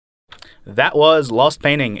That was Lost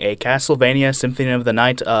Painting, a Castlevania Symphony of the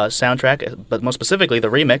Night soundtrack, but more specifically the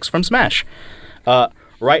remix from Smash.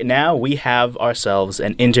 Right now, we have ourselves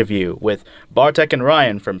an interview with Bartek and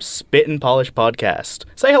Ryan from Spit and Polish Podcast.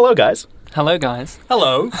 Say hello, guys. Hello, guys.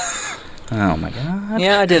 Hello. Oh, my God.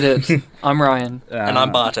 Yeah, I did it. I'm Ryan. And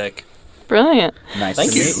I'm Bartek. Brilliant. Nice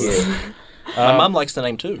Thank to you. meet you. My mum likes the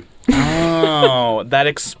name too. Oh, that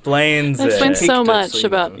explains That it. explains so Picked it, much so you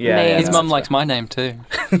about know. Yeah, names. yeah, His no, mum that's likes my name too.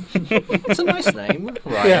 It's a nice name,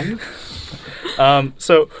 Ryan.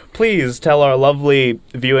 So please tell our lovely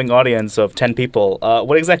viewing audience of 10 people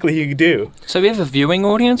what exactly you do. So we have a viewing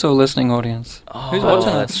audience or a listening audience? Who's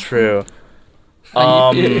watching That's us? true.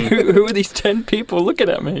 Who are these 10 people looking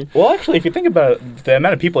at me? Well, actually, if you think about it, the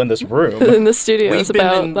amount of people in this room, In the studio We've is been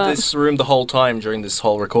about in that. this room the whole time during this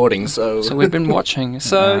whole recording, so So we've been watching.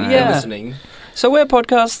 So Nice. yeah. listening. So we're a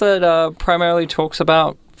podcast that primarily talks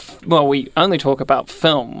about, well, we only talk about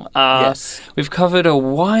film. Yes. We've covered a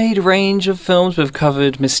wide range of films. We've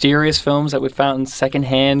covered mysterious films that we found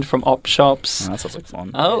secondhand from op shops. that sounds like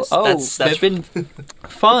fun. Oh, Yes, that's- they've been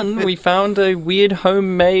fun. We found a weird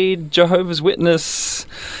homemade Jehovah's Witness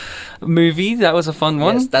movie. That was a fun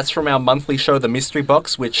one. Yes, that's from our monthly show, The Mystery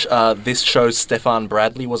Box, which this show Stefan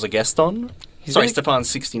Bradley was a guest on. Sorry, really- Stefan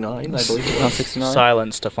 69, I believe it Oh, was. 69.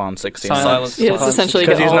 Silent Stefan 16. Silence. Yeah, it's essentially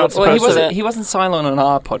Because he's not all supposed of it. He wasn't silent on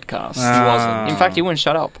our podcast. He wasn't. In fact, he wouldn't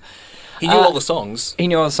shut up. He knew all the songs. He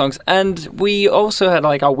knew all the songs. And we also had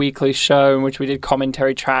like our weekly show in which we did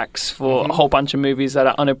commentary tracks for a whole bunch of movies that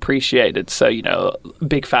are unappreciated. So, you know,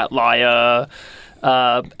 Big Fat Liar,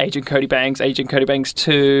 Agent Cody Banks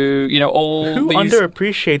 2, you know, all Who these...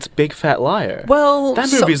 underappreciates Big Fat Liar? Well,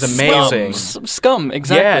 That movie's amazing. Scum,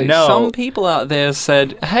 exactly. Yeah, no. Some people out there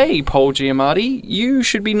said, "Hey, Paul Giamatti, you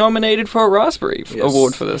should be nominated for a Raspberry Yes.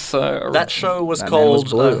 Award for this." That show was That man was called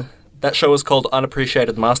blue. that show was called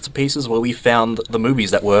Unappreciated Masterpieces, where we found the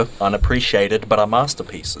movies that were unappreciated but are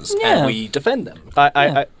masterpieces, Yeah. and we defend them.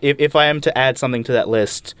 If I am to add something to that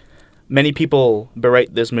list, many people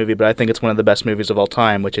berate this movie, but I think it's one of the best movies of all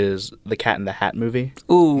time, which is the Cat in the Hat movie.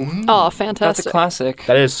 Ooh, Oh, that's fantastic. a classic.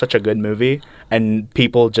 That is such a good movie, and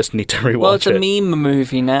people just need to rewatch Well, it's a it. meme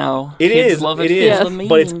movie now. It Kids is, love it it. is, for the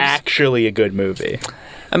but it's memes. actually a good movie.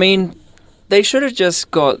 I mean, they should have just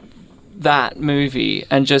got that movie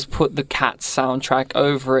and just put the Cats soundtrack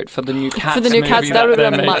over it for the new Cats. For the new movie Cats, that would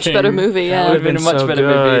have been they're a much making. better movie, That yeah. would have been a much so better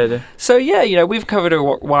good. movie. So yeah, you know, we've covered a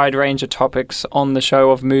wide range of topics on the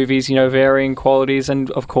show of movies, you know, varying qualities,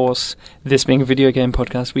 and of course, this being a video game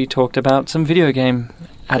podcast, we talked about some video game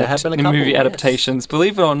There have been a couple, movie yes. adaptations.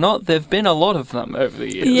 Believe it or not, there've been a lot of them over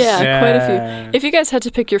the years. Yeah, quite a Yeah. few. If you guys had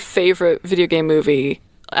to pick your favorite video game movie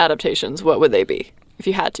adaptations, what would they be? If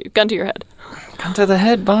you had to. Gun to your head. Gun to the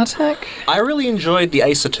head, Bartek. I really enjoyed the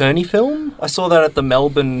Ace Attorney film. I saw that at the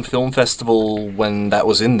Melbourne Film Festival when that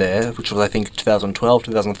was in there, which was, I think, 2012,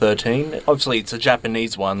 2013. Obviously, it's a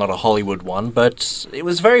Japanese one, not a Hollywood one, but it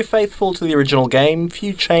was very faithful to the original game.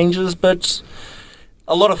 Few changes, but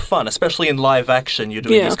a lot of fun, especially in live action. You're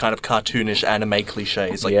doing Yeah. these kind of cartoonish anime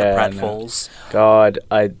cliches like Yeah, the I know. pratfalls. God,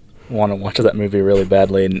 I want to watch that movie really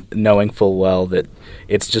badly, and knowing full well that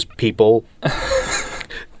it's just people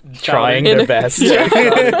trying their best.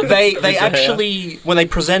 They actually, when they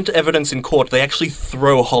present evidence in court, they actually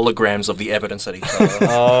throw holograms of the evidence at each other.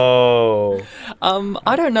 Oh.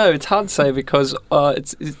 I don't know. It's hard to say because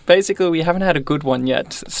it's basically we haven't had a good one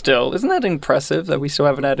yet. Still, isn't that impressive that we still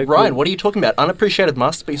haven't had a Ryan, good... what are you talking about? Unappreciated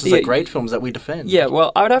masterpieces Yeah. are great films that we defend. Yeah,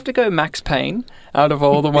 well, I would have to go Max Payne out of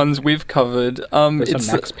all the ones we've covered. There's It's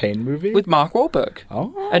a Max Payne movie? with Mark Wahlberg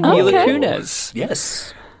Oh. and Mila Okay. Kunis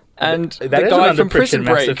Yes. and That the is guy an from Prison underappreciated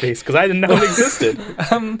Break. masterpiece, because I didn't know it existed.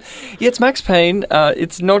 Yeah, it's Max Payne.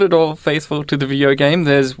 It's not at all faithful to the video game.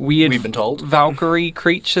 There's weird We've been told. Valkyrie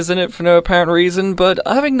creatures in it for no apparent reason, but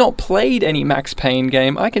having not played any Max Payne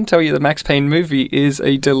game, I can tell you the Max Payne movie is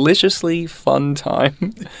a deliciously fun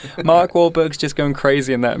time. Mark Wahlberg's just going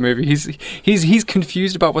crazy in that movie. He's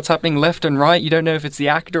confused about what's happening left and right. You don't know if it's the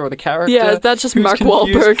actor or the character. Yeah, that's just who's Mark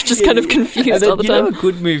confused. Wahlberg, just kind of And confused then, all the you know, time. a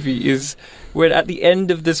good movie is when at the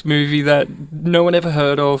end of this movie that no one ever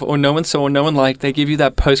heard of or no one saw, no one liked, they give you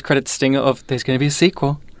that post-credit stinger of there's going to be a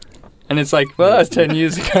sequel. And it's like, well, that's 10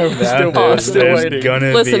 years ago. We're still waiting.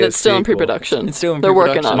 Listen, it's still in pre-production. It's still in They're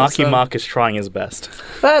working on it. Marky so- Mark is trying his best.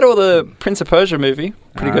 That or the Prince of Persia movie.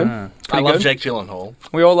 Pretty good. Ah. I Pretty love good. Jake Gyllenhaal.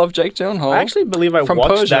 We all love Jake Gyllenhaal. I actually believe I From watched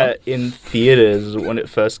Persia. that in theaters when it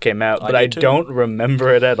first came out, I but I did too. don't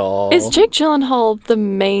remember it at all. Is Jake Gyllenhaal the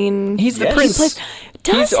main... He's the Yes. prince.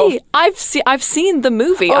 Does He's he? of- I've seen the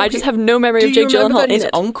movie. Oh, I just have no memory Do of you Jake remember Gyllenhaal that in his it.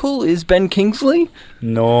 uncle is Ben Kingsley?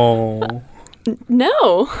 No.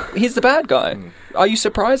 No. He's the bad guy. Are you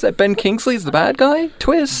surprised that Ben Kingsley's the bad guy?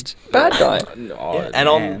 Twist. Bad guy. And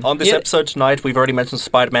on this episode tonight, we've already mentioned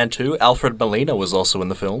Spider-Man 2. Alfred Molina was also in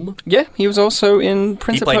the film. Yeah, he was also in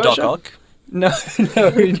Prince He of played Persia. Doc Ock. No,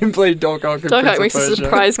 he didn't play Doc Ock in Doc Prince Ock of makes a Persia.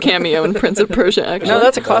 surprise cameo in Prince of Persia, actually. No,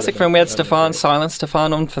 that's a classic film. We had Silent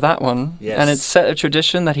Stefan on for that one. Yes. And it's set a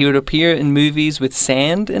tradition that he would appear in movies with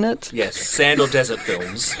sand in it. Yes, sand or desert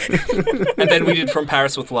films. And then we did From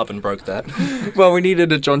Paris with Love and broke that. Well, we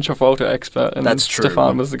needed a John Travolta expert, and That's true.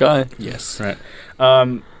 Stefan was the guy. Yes. Right.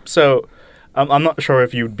 So I'm not sure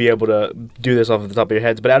if you'd be able to do this off the top of your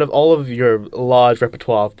heads, but out of all of your large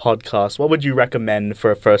repertoire of podcasts, what would you recommend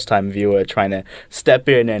for a first-time viewer trying to step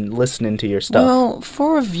in and listen into your stuff? Well,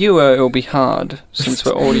 for a viewer, it'll be hard, since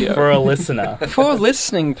we're audio. For a listener. For a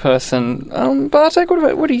listening person, Bartek,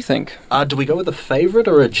 what do you think? Do we go with a favourite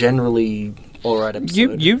or a generally alright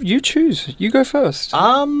episode? You choose. You go first.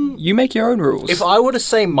 You make your own rules. If I were to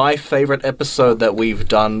say my favourite episode that we've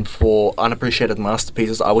done for Unappreciated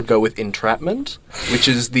Masterpieces, I would go with Entrapment, which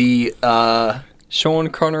is the Sean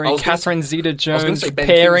Connery, I was gonna Catherine Zeta-Jones say Ben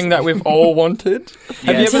pairing Kingsley. that we've all wanted.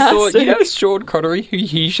 Have you ever thought, Fantastic. Sean Connery, who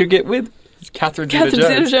he should get with? Catherine Catherine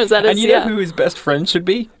Zeta-Jones. Zeta-Jones, that And is, you know yeah. who his best friend should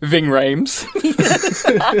be? Ving Rhames.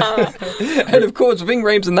 And of course, Ving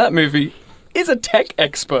Rhames in that movie is a tech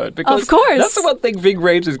expert. Because Of course. that's the one thing Ving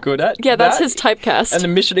Rhames is good at. Yeah, that's That his typecast. And the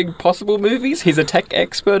Mission Impossible movies, he's a tech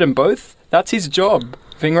expert in both. That's his job,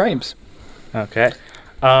 Ving Rhames. Okay.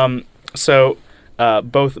 So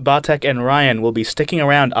both Bartek and Ryan will be sticking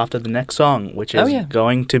around after the next song, which is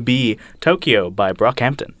going to be Tokyo by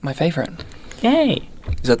Brockhampton. My favorite. Yay!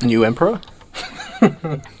 Is that the new Emperor?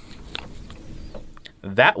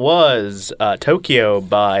 That was Tokyo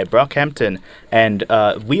by Brockhampton, and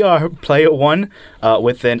we are Player One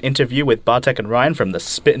with an interview with Bartek and Ryan from the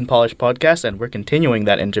Spit and Polish podcast, and we're continuing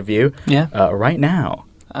that interview right now.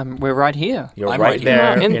 We're right here. You're I'm right right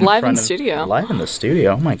there, here. in Live front in of- studio. Live in the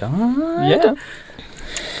studio. Oh my god! Yeah.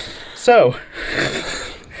 So,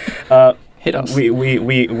 Hit us.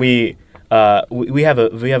 we have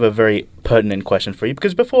a very pertinent question for you,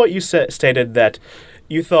 because before you stated that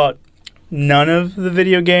you thought none of the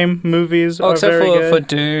video game movies are except very good. for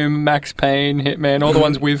Doom, Max Payne, Hitman, all the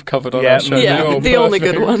ones we've covered on Yeah. our show. Yeah, They're all the only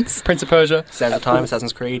good perfect. ones. Prince of Persia. Sands of Time,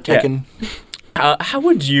 Assassin's Creed, Yeah. Tekken. How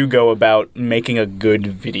would you go about making a good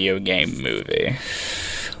video game movie?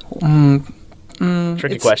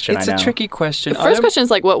 Tricky question, It's I know. a tricky question. The first question is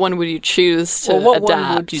like, what one would you choose to what adapt?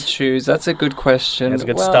 one would you choose? That's a good question. That's a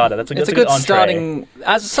good starter. That's a it's good a good entree. starting.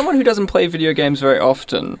 As someone who doesn't play video games very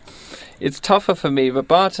often, it's tougher for me. But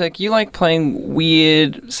Bartek, you like playing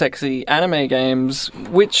weird, sexy anime games.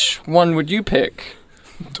 Which one would you pick?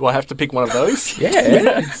 Do I have to pick one of those? Yeah.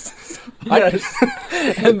 Yes.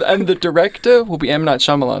 and the director will be M. Night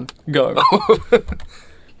Shyamalan. Go.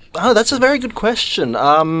 Oh, that's a very good question.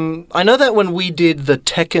 I know that when we did the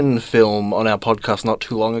Tekken film on our podcast not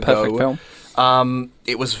too long ago, Perfect film.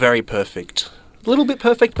 it was very perfect. A little bit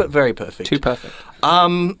perfect, but very perfect. Too perfect.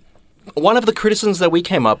 One of the criticisms that we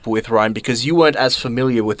came up with, Ryan, because you weren't as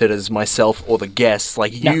familiar with it as myself or the guests,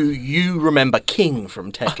 like you remember King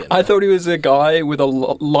from Tekken. I thought he was a guy with a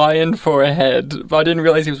lion for a head, but I didn't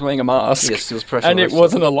realize he was wearing a mask. Yes, he was professional and it wrestler.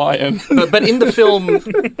 wasn't a lion. But in the film,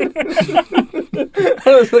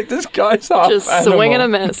 I was like, this guy's half Just animal. swing and a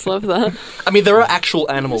miss. Love that. I mean, there are actual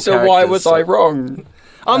animal So characters. why was I wrong?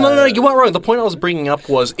 Oh, no, you weren't wrong. The point I was bringing up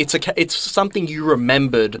was it's something you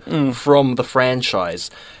remembered from the franchise.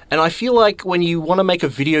 And I feel like when you want to make a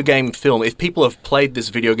video game film, if people have played this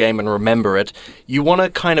video game and remember it, you want to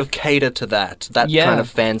kind of cater to that kind of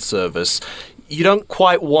fan service. You don't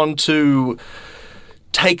quite want to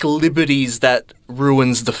take liberties that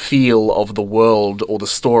ruins the feel of the world or the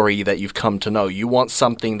story that you've come to know. You want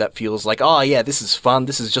something that feels like, oh yeah, this is fun,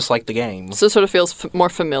 this is just like the game. So it sort of feels more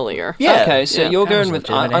familiar. Yeah. Okay, so Yeah. you're That was going a with...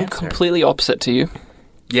 legitimate I'm answer. completely opposite to you.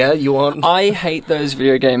 Yeah, you want... I hate those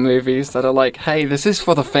video game movies that are like, hey, this is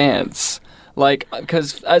for the fans. Like,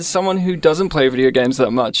 because as someone who doesn't play video games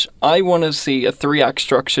that much, I want to see a 3-act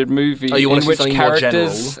structured movie Oh, you wanna in see which something more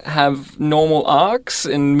characters have normal arcs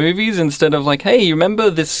in movies instead of like, hey, you remember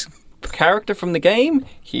this character from the game?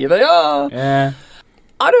 Here they are. Yeah.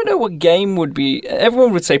 I don't know what game would be.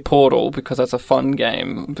 Everyone would say Portal because that's a fun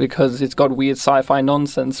game because it's got weird sci-fi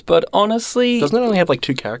nonsense. But honestly, Doesn't it only have like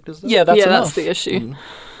 2 characters? Though? yeah, that's yeah, enough. that's the issue.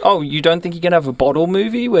 Oh, you don't think you can have a bottle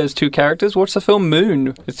movie where there's 2 characters? Watch the film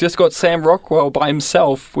Moon. It's just got Sam Rockwell by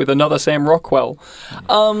himself with another Sam Rockwell.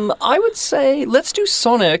 I would say let's do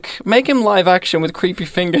Sonic. Make him live action with creepy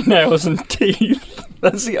fingernails and teeth.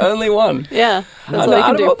 That's the only one. Yeah, that's Out what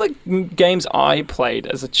I of can all do. the games I played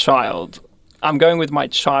as a child, I'm going with my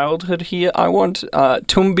childhood here. I want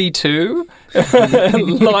Tumby 2,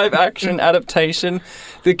 live action adaptation.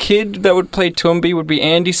 The kid that would play Tumby would be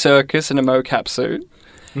Andy Serkis in a mocap suit,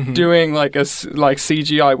 doing like a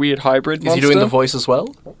CGI weird hybrid monster. Is he doing the voice as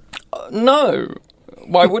well? No.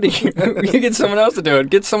 Why would he? You get someone else to do it.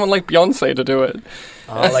 Get someone like Beyonce to do it.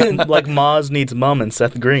 Like Mars needs Mum and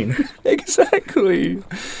Seth Green. Exactly.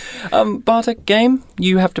 Bartek, game,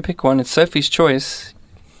 you have to pick one. It's Sophie's choice.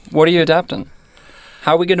 What are you adapting?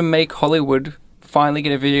 How are we going to make Hollywood finally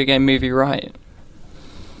get a video game movie right?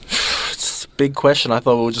 It's a big question. I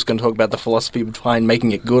thought we were just going to talk about the philosophy behind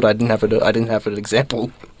making it good. I didn't have an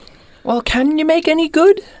example. Well, can you make any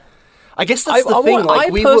good? I guess that's the thing. I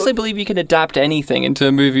personally believe you can adapt anything into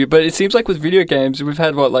a movie, but it seems like with video games, we've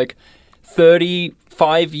had,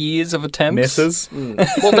 35 years of attempts? Misses?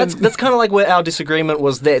 Well, that's kind of like where our disagreement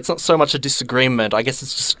was there. It's not so much a disagreement. I guess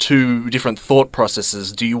it's just two different thought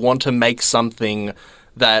processes. Do you want to make something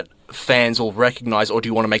that fans will recognize, or do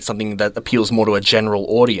you want to make something that appeals more to a general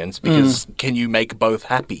audience? Because can you make both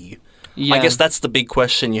happy? Yeah. I guess that's the big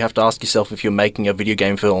question you have to ask yourself if you're making a video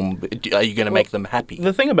game film. Are you going to make them happy?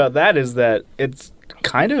 The thing about that is that it's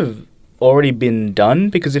kind of already been done,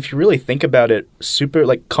 because if you really think about it,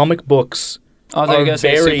 comic books I was going to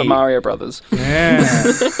say Super Mario Brothers. Yeah.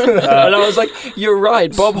 And I was like, you're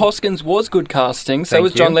right. Bob Hoskins was good casting. So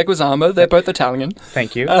was John Leguizamo. They're both Italian.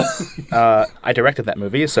 Thank you. I directed that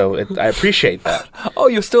movie, so I appreciate that. Oh,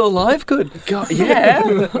 you're still alive? Good. God, yeah.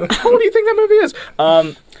 What do you think that movie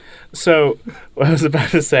is? So what I was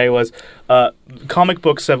about to say was comic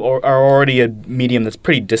books are already a medium that's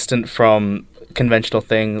pretty distant from conventional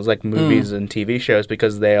things like movies and TV shows,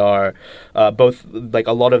 because they are both, like,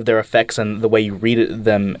 a lot of their effects and the way you read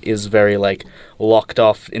them is very, like, locked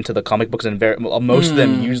off into the comic books, and most of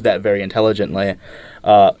them use that very intelligently.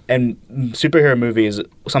 And superhero movies,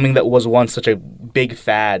 something that was once such a big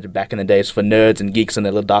fad back in the days for nerds and geeks in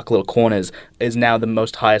their little dark little corners, is now the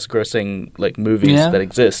most highest grossing movies that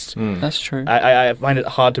exist. That's true. I find it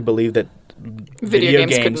hard to believe that video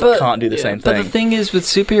games can't do the same thing. But the thing is, with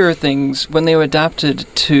superhero things, when they were adapted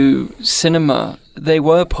to cinema, they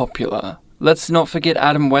were popular. Let's not forget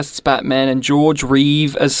Adam West's Batman and George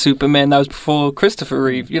Reeve as Superman. That was before Christopher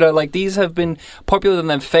Reeve. These have been popular and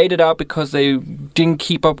then faded out because they didn't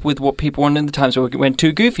keep up with what people wanted in the time. So it went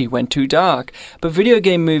too goofy, went too dark. But video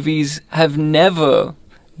game movies have never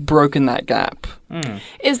broken that gap.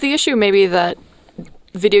 Is the issue maybe that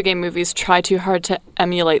video game movies try too hard to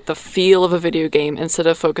emulate the feel of a video game instead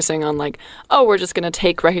of focusing on we're just going to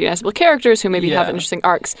take recognizable characters who maybe have interesting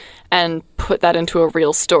arcs and put that into a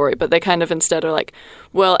real story, but they kind of instead are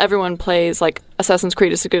everyone plays, Assassin's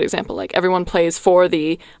Creed is a good example, everyone plays for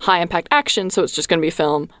the high impact action, so it's just going to be a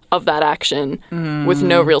film of that action with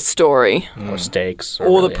no real story or stakes,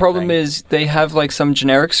 or the problem is they have some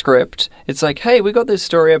generic script. It's hey, we got this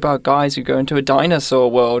story about guys who go into a dinosaur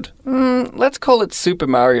world, let's call it Super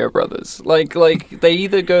Mario Brothers. They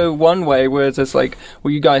either go one way where it's just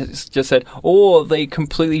you guys just said, or they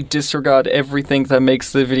completely disregard everything that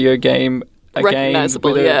makes the video game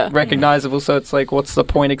recognizable, recognizable. So it's what's the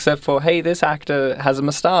point except for, hey, this actor has a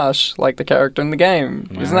mustache like the character in the game.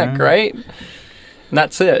 Isn't that great? And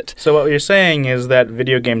that's it. So what you're saying is that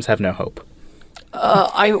video games have no hope.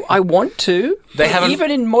 I want to.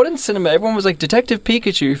 Even in modern cinema, everyone was like, Detective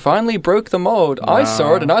Pikachu finally broke the mold. No. I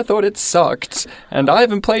saw it and I thought it sucked. And I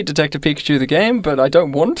haven't played Detective Pikachu the game, but I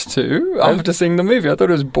don't want to after seeing the movie. I thought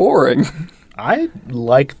it was boring. I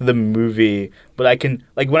like the movie, but I can,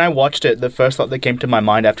 when I watched it, the first thought that came to my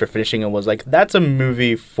mind after finishing it was that's a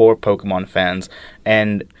movie for Pokemon fans.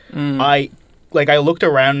 And I looked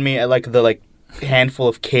around me at the handful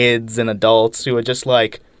of kids and adults who were just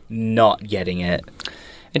not getting it.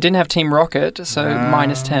 It didn't have Team Rocket, so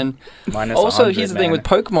minus 10. Also, here's the thing with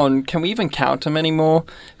Pokemon, can we even count them anymore?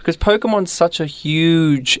 Because Pokemon's such a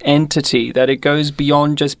huge entity that it goes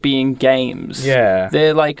beyond just being games. Yeah.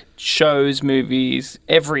 They're shows, movies,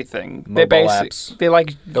 everything. Mobile apps. They're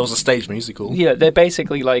There was a stage musical. Yeah, they're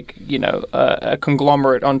basically a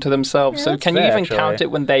conglomerate onto themselves. Yeah, so can you even count it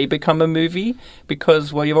when they become a movie?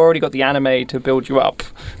 Because, you've already got the anime to build you up.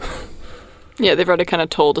 Yeah, they've already kind of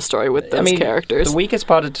told a story with those characters. The weakest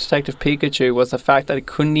part of Detective Pikachu was the fact that it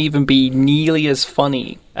couldn't even be nearly as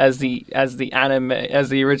funny as the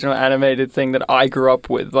original animated thing that I grew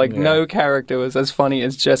up with. No character was as funny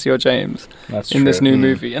as Jesse or James in this new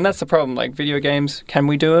movie. And that's the problem. Video games, can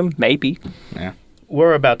we do them? Maybe. Yeah.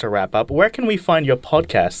 We're about to wrap up. Where can we find your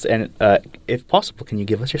podcast? And if possible, can you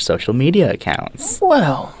give us your social media accounts?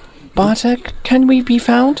 Well, Bartek, can we be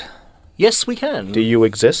found? Yes, we can. Do you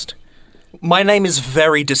exist? my name is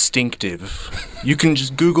very distinctive. You can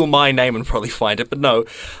just Google my name and probably find it, but no.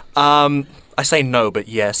 I say no, but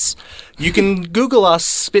yes. You can Google us,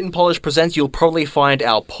 Spit and Polish Presents. You'll probably find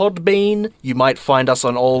our Podbean. You might find us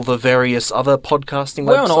on all the various other podcasting websites.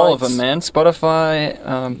 We're on all of them, man. Spotify,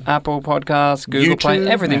 Apple Podcasts, Google Play,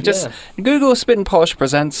 everything. Just Google Spit and Polish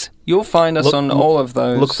Presents. You'll find us on all of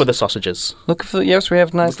those. Look for the sausages. Yes, we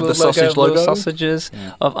have nice little little sausages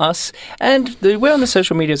of us. And we're on the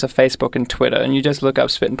social medias of Facebook and Twitter, and you just look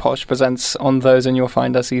up Spit and Polish Presents on those, and you'll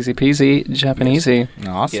find us easy peasy, Japanesey. Yes.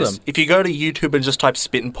 Awesome. Yes. If you go to YouTube and just type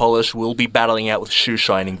Spit and Polish, we'll be battling out with shoe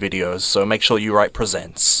shining videos, so make sure you write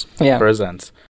presents. Yeah. Presents.